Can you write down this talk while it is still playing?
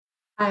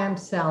Hi, I'm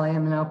Sally.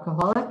 I'm an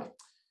alcoholic.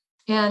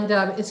 And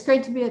it's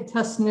great to be at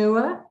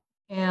Tusnua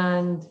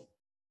and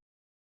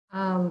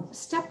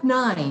step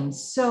 9.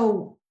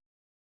 So,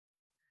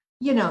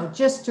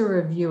 just to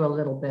review a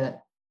little bit,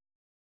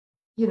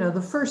 the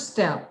first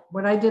step,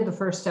 when I did the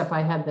first step,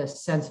 I had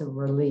this sense of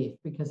relief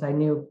because I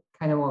knew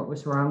kind of what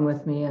was wrong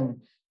with me.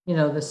 And,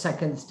 the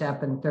second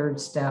step and third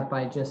step,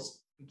 I just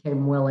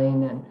became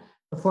willing. And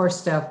the fourth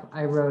step,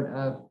 I wrote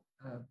a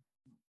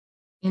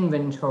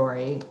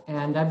inventory,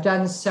 and I've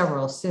done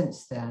several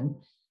since then.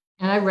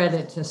 And I read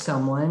it to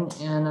someone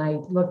and I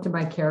looked at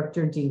my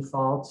character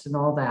defaults and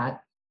all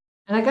that.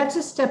 And I got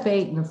to step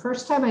 8. And the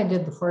first time I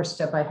did the first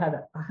step, I had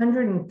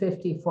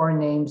 154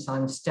 names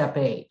on step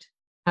 8,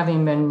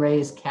 having been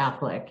raised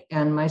Catholic.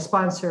 And my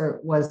sponsor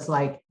was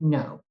like,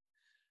 no.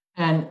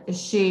 And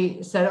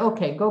she said,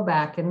 okay, go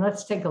back and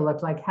let's take a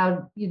look, like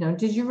how,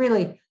 did you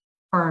really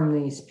harm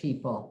these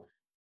people?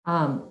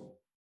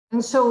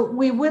 And so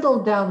we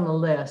whittled down the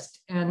list,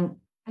 and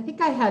I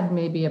think I had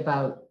maybe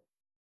about,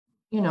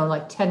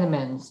 like 10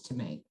 amends to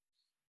make.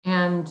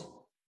 And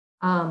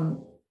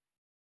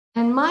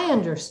my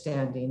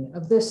understanding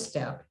of this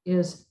step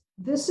is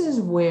this is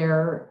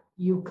where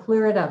you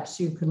clear it up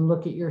so you can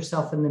look at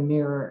yourself in the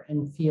mirror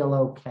and feel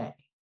okay.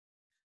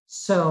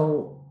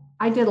 So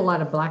I did a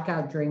lot of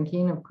blackout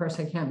drinking. Of course,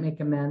 I can't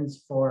make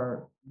amends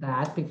for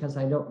that because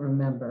I don't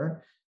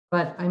remember.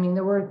 But I mean,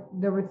 there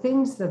were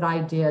things that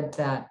I did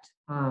that,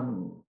 I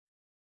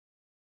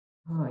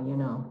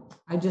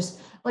just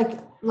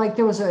like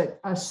there was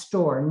a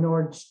store,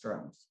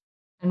 Nordstrom's.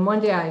 And one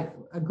day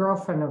a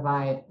girlfriend of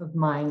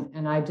mine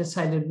and I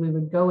decided we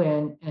would go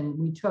in and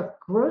we took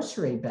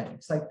grocery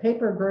bags, like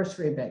paper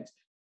grocery bags,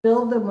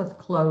 filled them with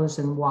clothes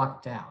and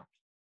walked out.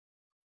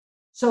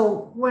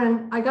 So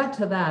when I got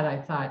to that, I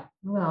thought,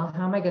 well,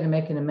 how am I going to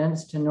make an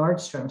amends to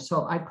Nordstrom?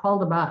 So I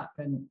called them up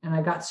and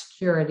I got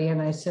security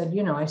and I said,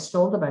 I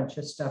stole a bunch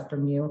of stuff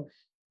from you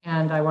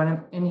and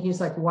and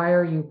he's like, why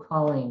are you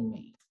calling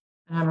me?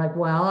 And I'm like,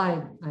 well,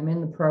 I'm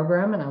in the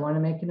program and I want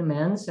to make an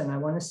amends and I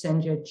want to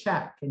send you a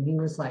check. And he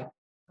was like,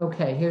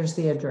 okay, here's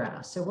the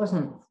address. It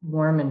wasn't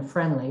warm and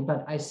friendly,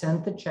 but I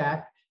sent the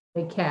check,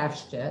 they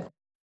cashed it.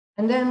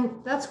 And then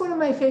that's one of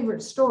my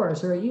favorite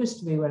stores, or it used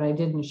to be when I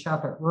didn't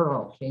shop at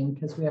Rural King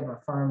because we have a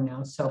farm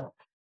now. So,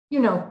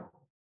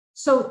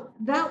 so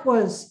that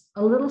was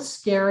a little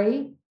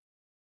scary.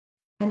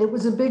 And it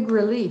was a big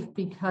relief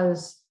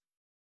because,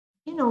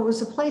 it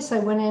was a place I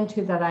went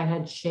into that I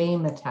had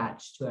shame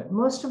attached to it.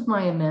 Most of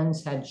my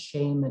amends had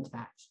shame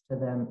attached to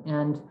them.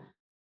 And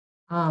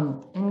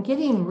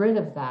getting rid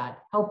of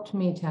that helped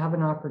me to have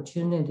an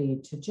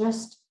opportunity to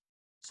just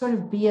sort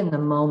of be in the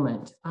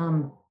moment.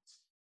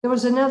 There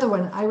was another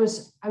one. I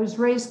was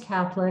raised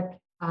Catholic,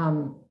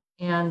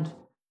 and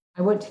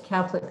I went to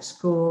Catholic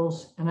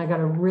schools and I got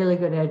a really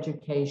good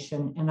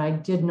education, and I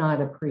did not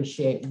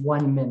appreciate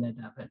 1 minute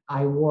of it.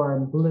 I wore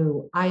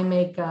blue eye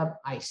makeup.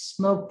 I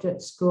smoked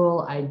at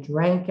school. I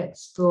drank at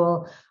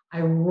school. I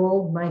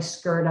rolled my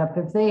skirt up.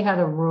 If they had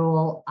a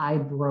rule, I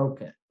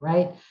broke it,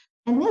 right?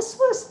 And there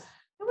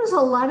was a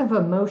lot of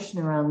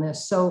emotion around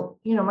this. So,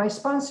 my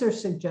sponsor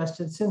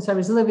suggested, since I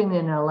was living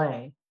in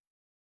LA,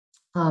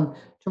 to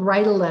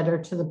write a letter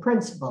to the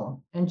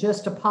principal and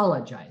just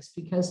apologize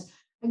because,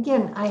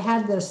 again, I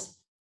had this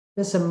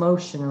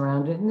emotion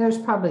around it, and there's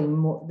probably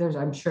more.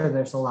 I'm sure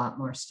there's a lot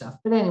more stuff.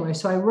 But anyway,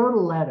 so I wrote a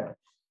letter,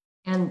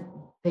 and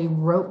they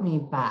wrote me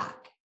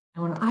back.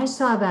 And when I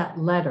saw that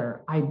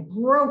letter, I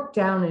broke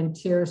down in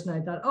tears, and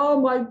I thought, "Oh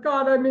my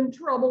God, I'm in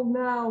trouble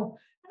now."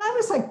 And I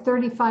was like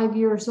 35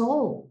 years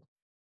old,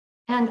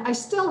 and I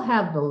still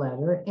have the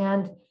letter.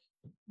 And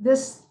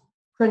this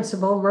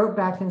principal wrote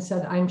back and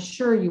said, "I'm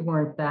sure you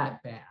weren't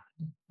that bad."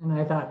 And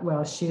I thought,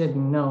 well, she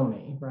didn't know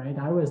me, right?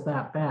 I was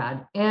that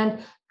bad.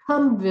 And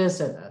come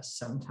visit us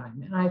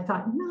sometime. And I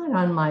thought, not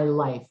on my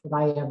life would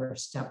I ever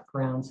step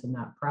grounds in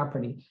that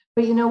property.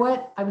 But you know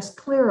what? I was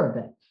clear of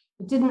it.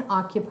 It didn't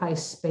occupy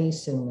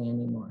space in me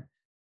anymore.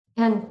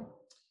 And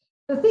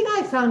the thing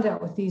I found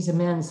out with these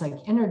amends,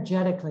 like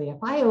energetically,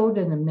 if I owed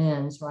an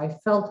amends or I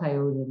felt I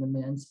owed an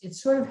amends, it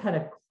sort of had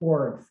a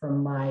cord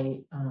from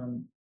my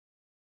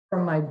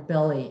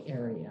belly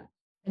area.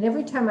 And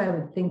every time I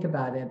would think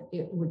about it,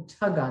 it would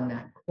tug on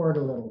that cord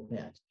a little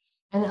bit.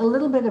 And a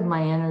little bit of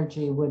my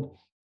energy would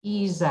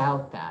ease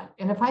out that.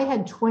 And if I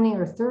had 20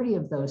 or 30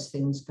 of those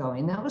things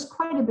going, that was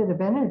quite a bit of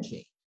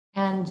energy.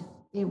 And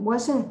it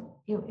was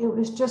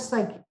just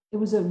like, it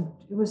was a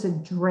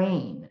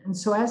drain. And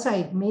so as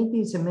I made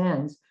these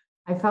amends,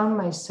 I found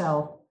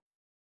myself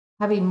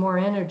having more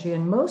energy,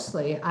 and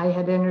mostly I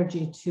had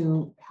energy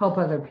to help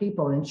other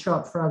people and show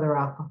up for other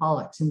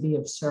alcoholics and be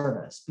of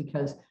service,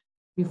 because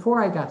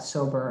before I got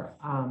sober,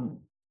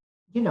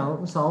 it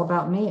was all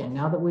about me. And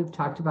now that we've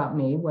talked about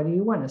me, what do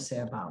you want to say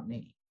about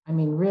me? I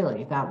mean,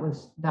 really, that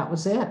was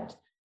it.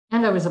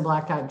 And I was a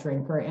blackout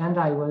drinker, and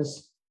I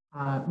was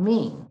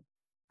mean.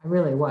 I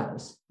really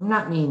was. I'm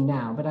not mean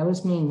now, but I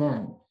was mean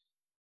then.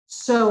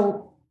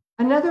 So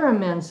another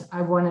amends I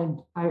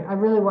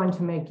really wanted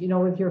to make,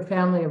 with your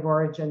family of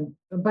origin.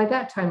 By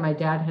that time, my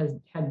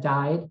dad had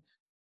died.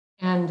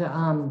 And,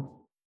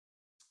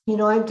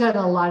 I've done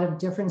a lot of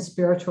different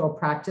spiritual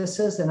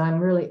practices, and I'm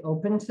really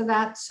open to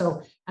that.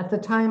 So at the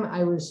time,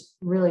 I was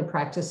really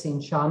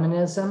practicing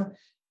shamanism,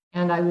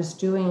 and I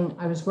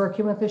was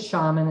working with a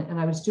shaman, and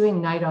I was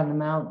doing Night on the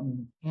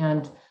Mountain.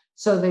 And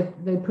so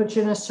they put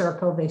you in a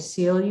circle, they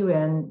seal you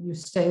in, you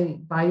stay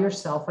by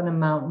yourself on a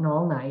mountain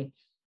all night.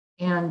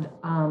 And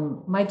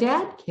my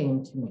dad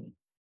came to me.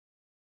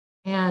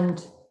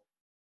 And,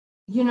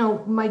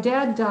 my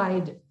dad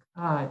died.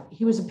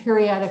 He was a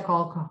periodic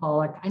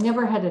alcoholic. I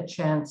never had a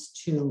chance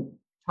to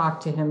talk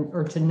to him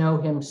or to know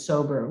him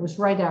sober. It was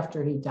right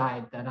after he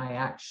died that I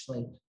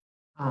actually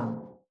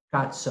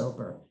got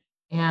sober.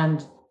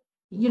 And,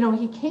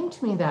 he came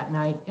to me that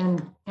night,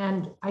 and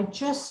I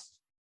just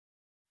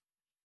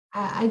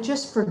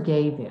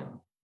forgave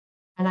him,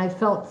 and I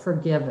felt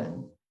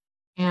forgiven.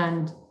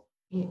 And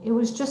it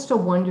was just a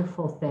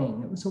wonderful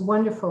thing. It was a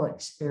wonderful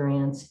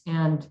experience.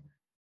 And,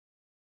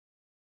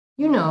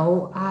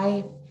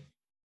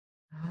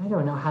 I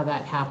don't know how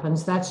that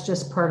happens. That's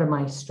just part of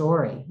my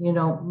story.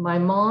 My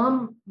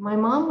mom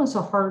was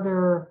a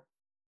harder,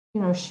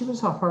 she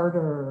was a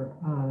harder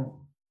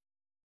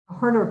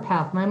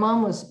path. My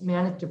mom was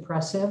manic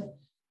depressive.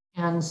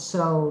 And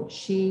so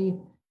she,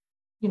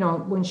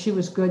 when she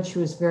was good, she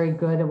was very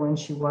good. And when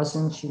she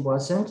wasn't, she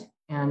wasn't.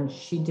 And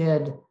she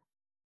did,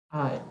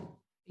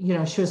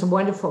 she was a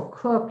wonderful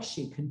cook.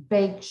 She could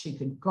bake, she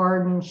could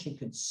garden, she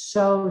could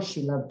sew,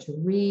 she loved to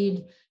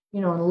read,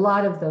 and a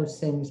lot of those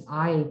things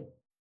I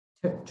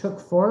took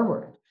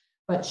forward.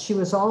 But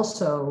she'd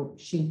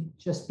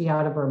just be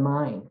out of her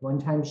mind. One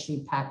time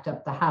she packed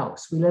up the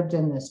house. We lived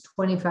in this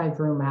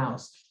 25-room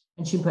house,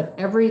 and she put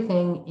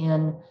everything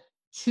in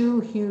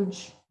 2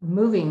 huge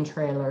moving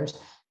trailers,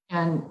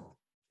 and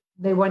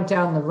they went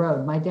down the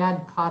road. My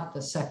dad caught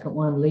the second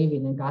one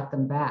leaving and got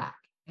them back.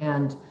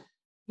 And,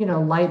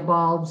 light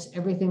bulbs,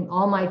 everything,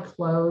 all my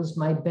clothes,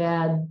 my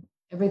bed,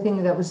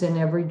 everything that was in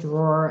every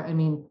drawer. I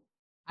mean,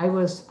 I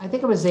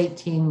think I was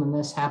 18 when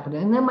this happened.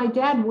 And then my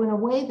dad went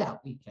away that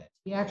weekend.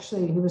 He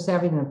was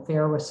having an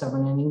affair with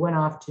someone, and he went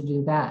off to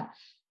do that.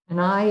 And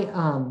I,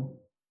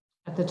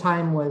 at the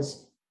time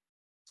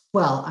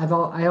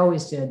I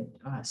always did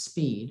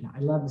speed. I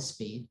love the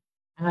speed.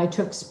 And I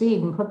took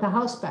speed and put the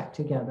house back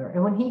together.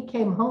 And when he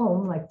came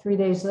home, like 3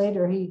 days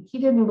later, he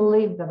didn't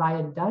believe that I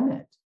had done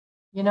it,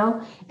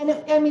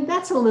 And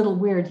that's a little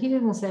weird. He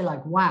didn't say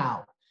like,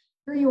 wow,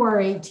 here you are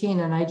 18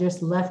 and I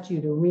just left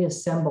you to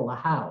reassemble a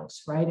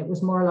house, right? It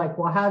was more like,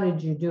 well, how did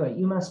you do it?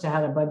 You must have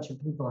had a bunch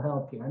of people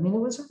help you. I mean, it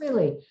was a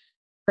really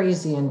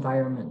crazy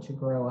environment to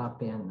grow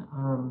up in.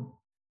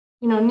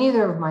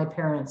 Neither of my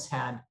parents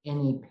had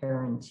any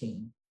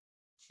parenting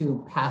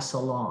to pass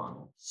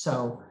along.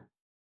 So,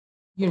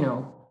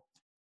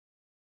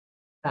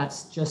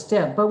 that's just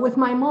it. But with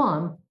my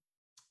mom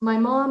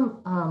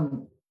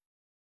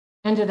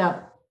ended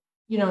up,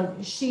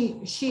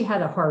 she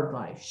had a hard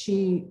life.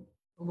 She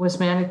was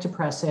manic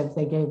depressive.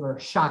 They gave her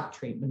shock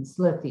treatments,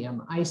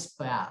 lithium, ice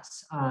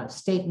baths,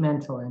 state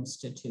mental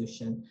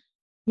institution.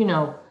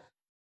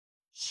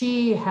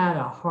 She had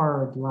a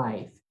hard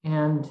life.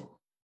 And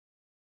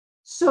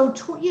so,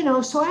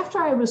 so after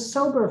I was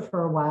sober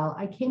for a while,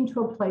 I came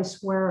to a place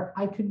where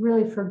I could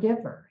really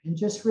forgive her and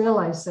just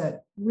realize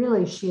that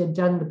really she had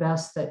done the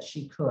best that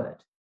she could.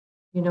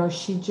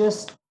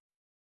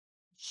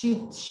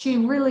 She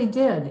really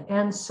did.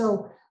 And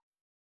so,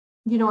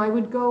 I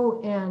would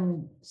go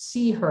and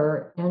see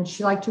her, and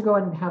she liked to go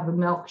and have a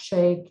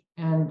milkshake.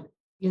 And,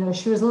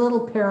 she was a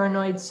little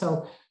paranoid.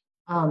 So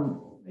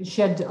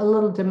she had a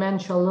little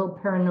dementia, a little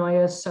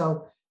paranoia.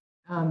 So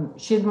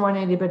she didn't want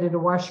anybody to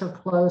wash her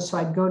clothes. So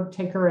I'd go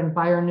take her and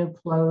buy her new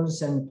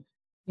clothes. And,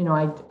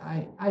 I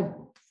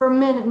for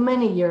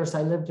many years,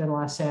 I lived in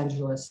Los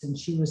Angeles and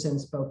she was in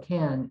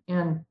Spokane.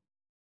 And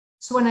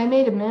so when I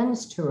made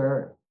amends to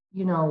her,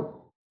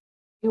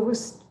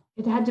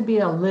 it had to be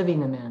a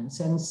living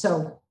amends. And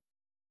so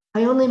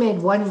I only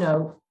made one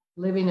note,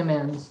 living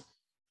amends.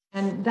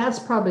 And that's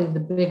probably the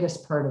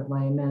biggest part of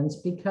my amends,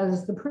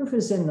 because the proof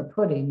is in the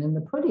pudding. And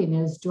the pudding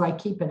is, do I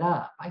keep it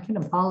up? I can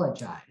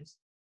apologize.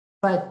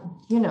 But,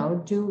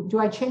 do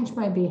I change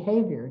my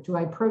behavior? Do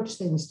I approach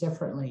things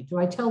differently? Do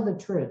I tell the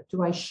truth?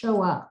 Do I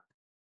show up?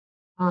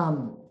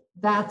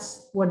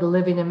 That's what a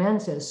living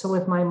amends is. So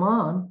with my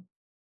mom,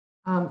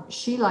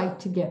 she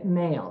liked to get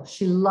mail.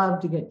 She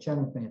loved to get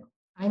junk mail.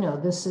 I know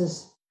this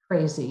is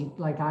crazy.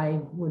 Like,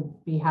 I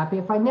would be happy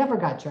if I never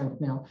got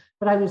junk mail,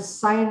 but I would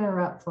sign her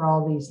up for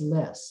all these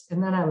lists.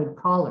 And then I would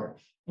call her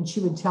and she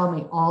would tell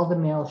me all the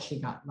mail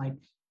she got, like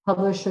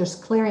Publishers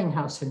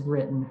Clearinghouse had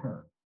written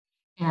her.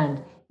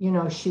 And,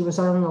 she was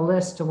on the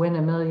list to win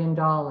 $1 million,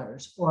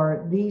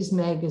 or these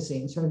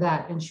magazines or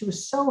that. And she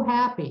was so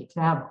happy to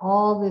have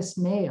all this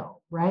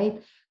mail, right?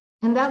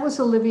 And that was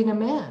a living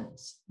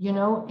amends,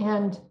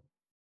 and,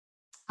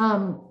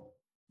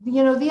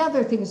 the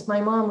other thing is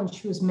my mom, when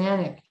she was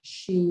manic,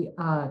 she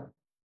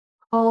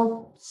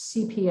called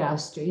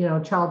CPS,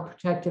 Child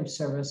Protective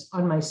Service,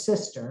 on my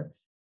sister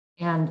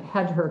and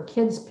had her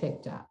kids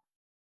picked up.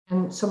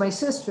 And so my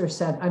sister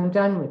said, I'm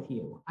done with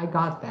you. I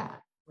got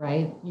that,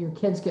 right? Your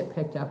kids get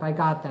picked up. I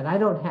got that. I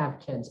don't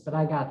have kids, but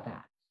I got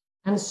that.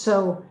 And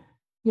so,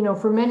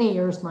 for many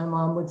years, my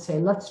mom would say,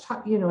 let's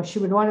talk, she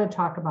would want to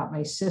talk about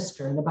my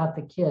sister and about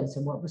the kids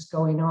and what was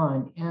going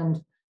on.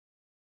 And,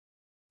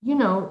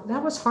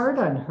 that was hard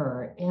on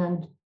her.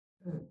 And,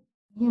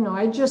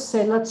 I'd just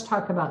say, let's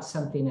talk about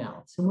something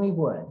else. And we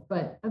would.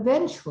 But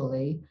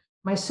eventually,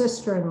 my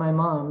sister and my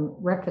mom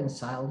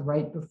reconciled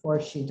right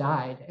before she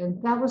died.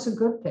 And that was a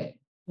good thing.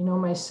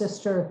 My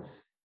sister,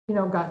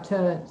 got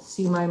to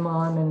see my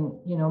mom,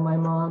 and, my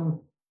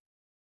mom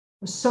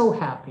was so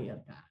happy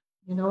at that,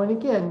 and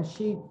again,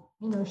 she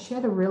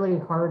had a really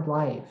hard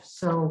life.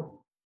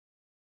 So,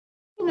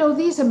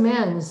 these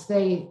amends,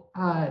 they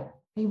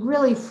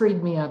really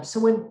freed me up. So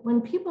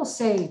when people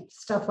say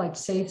stuff like,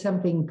 say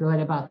something good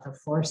about the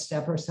fourth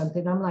step or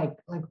something, I'm like,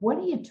 what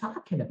are you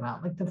talking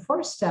about? Like, the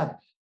fourth step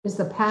is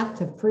the path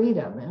to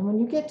freedom. And when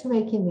you get to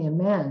making the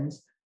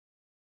amends,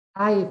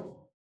 I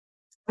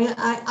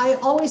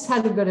always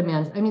had a good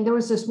amends. I mean, there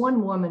was this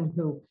one woman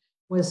who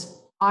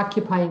was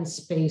occupying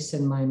space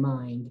in my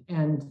mind,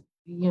 and,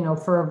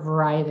 for a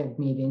variety of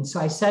meetings. So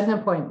I set an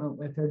appointment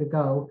with her to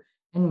go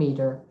and meet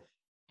her.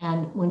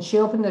 And when she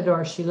opened the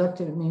door, she looked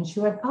at me and she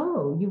went,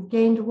 "Oh, you've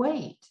gained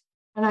weight."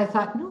 And I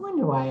thought, no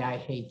wonder why I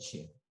hate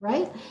you,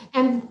 right?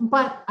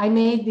 But I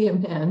made the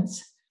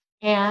amends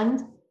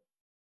and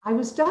I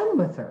was done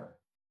with her,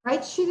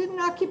 right? She didn't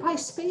occupy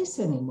space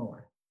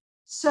anymore.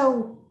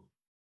 So,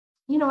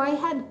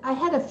 I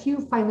had a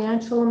few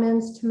financial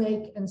amends to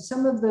make, and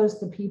some of those,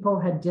 the people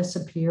had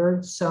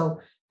disappeared.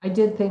 So I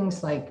did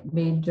things like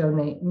made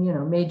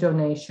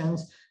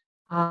donations.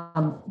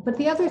 But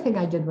the other thing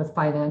I did with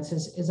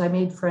finances is I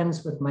made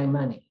friends with my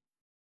money.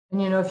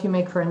 And, if you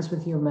make friends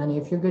with your money,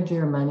 if you're good to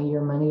your money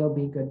will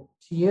be good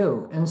to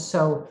you. And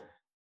so,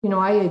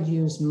 I had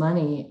used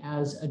money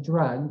as a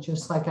drug,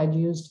 just like I'd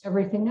used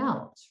everything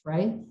else,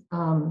 right?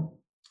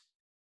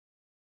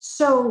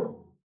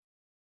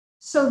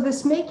 So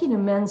this making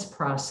amends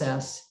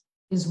process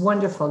is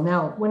wonderful.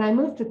 Now, when I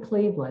moved to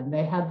Cleveland,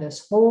 they had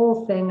this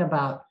whole thing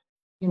about,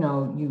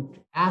 you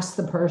ask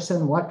the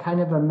person what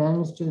kind of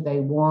amends do they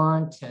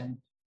want, and,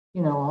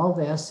 all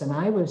this. And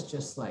I was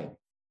just like,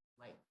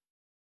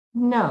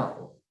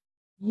 no,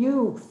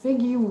 you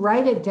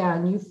write it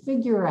down, you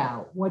figure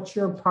out what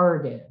your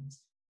part is.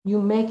 You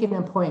make an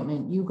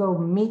appointment, you go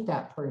meet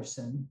that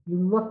person, you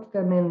look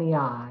them in the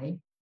eye,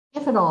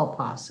 if at all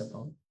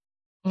possible,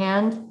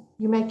 and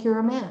you make your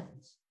amends.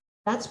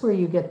 That's where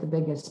you get the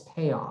biggest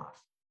payoff,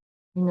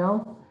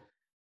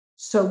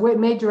 So we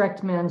made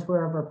direct amends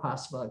wherever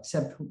possible,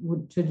 except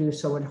to do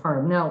so would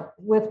harm. Now,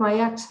 with my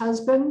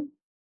ex-husband,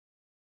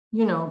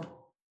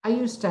 I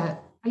used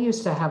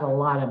to have a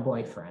lot of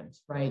boyfriends,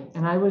 right?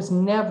 And I was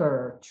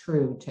never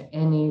true to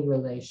any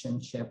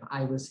relationship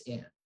I was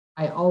in.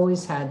 I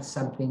always had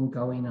something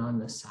going on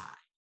the side.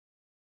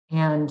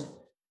 And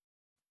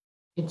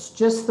it's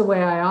just the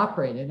way I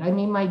operated. I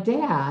mean, my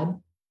dad,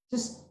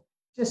 just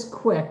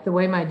quick, the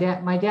way my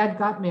dad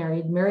got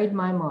married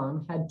my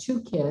mom, had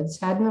 2 kids,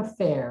 had an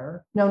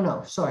affair.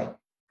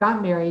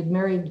 Got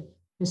married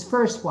his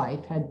first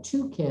wife, had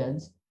 2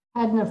 kids,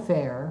 had an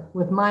affair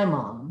with my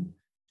mom,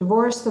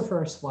 divorced the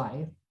first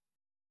wife,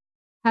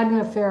 had an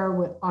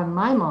affair on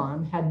my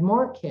mom, had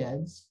more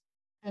kids,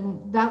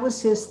 and that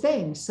was his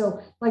thing. So,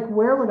 like,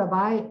 where would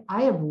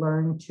I have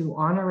learned to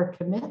honor a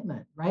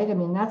commitment, right? I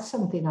mean, that's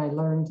something I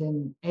learned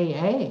in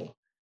AA.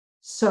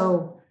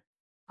 So,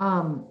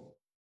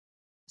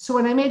 so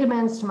when I made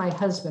amends to my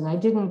husband, I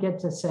didn't get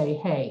to say,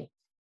 hey,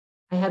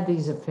 I had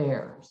these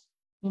affairs.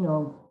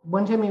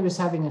 One time he was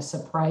having a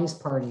surprise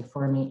party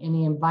for me, and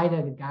he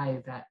invited a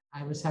guy that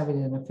I was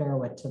having an affair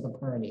with to the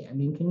party. I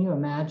mean, can you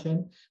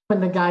imagine when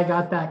the guy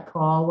got that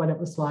call, what it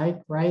was like,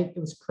 right? It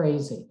was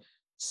crazy.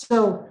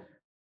 So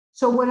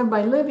one of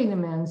my living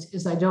amends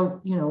is I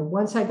don't,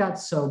 once I got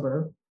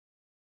sober,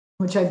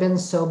 which I've been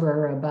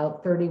sober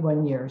about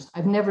 31 years,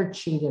 I've never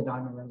cheated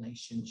on a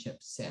relationship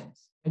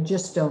since. I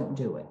just don't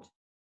do it.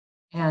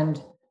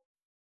 And,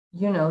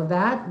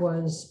 that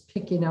was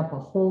picking up a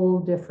whole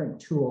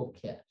different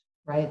toolkit,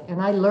 right? And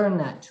I learned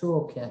that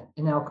toolkit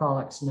in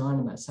Alcoholics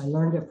Anonymous. I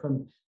learned it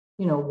from,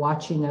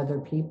 watching other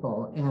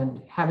people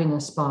and having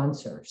a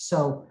sponsor.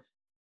 So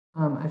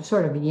I've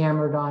sort of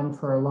yammered on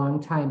for a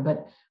long time.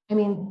 But I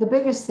mean, the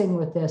biggest thing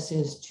with this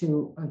is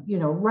to,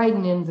 write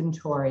an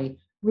inventory,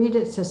 read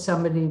it to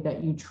somebody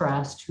that you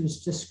trust,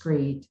 who's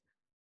discreet.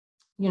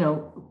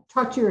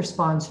 Talk to your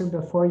sponsor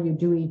before you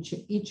do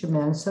each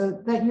amend,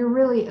 so that you're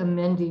really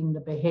amending the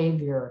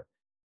behavior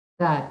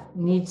that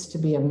needs to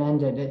be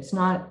amended. It's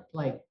not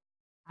like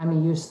I'm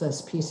a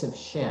useless piece of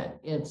shit.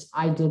 It's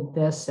I did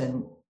this,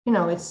 and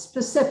it's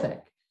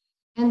specific.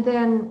 And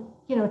then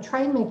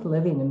try and make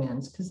living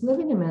amends, because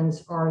living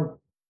amends are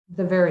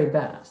the very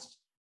best.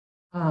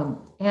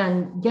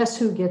 And guess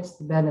who gets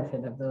the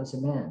benefit of those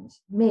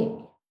amends? Me,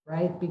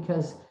 right?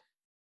 Because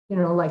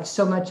like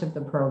so much of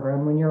the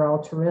program, when you're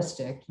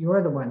altruistic,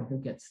 you're the one who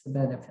gets the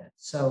benefit.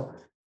 So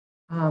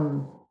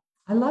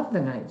I love the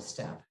 9th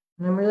step,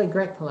 and I'm really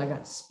grateful I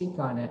got to speak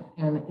on it.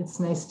 And it's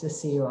nice to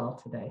see you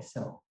all today.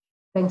 So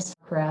Thanks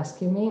for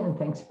asking me, and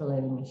thanks for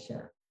letting me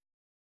share.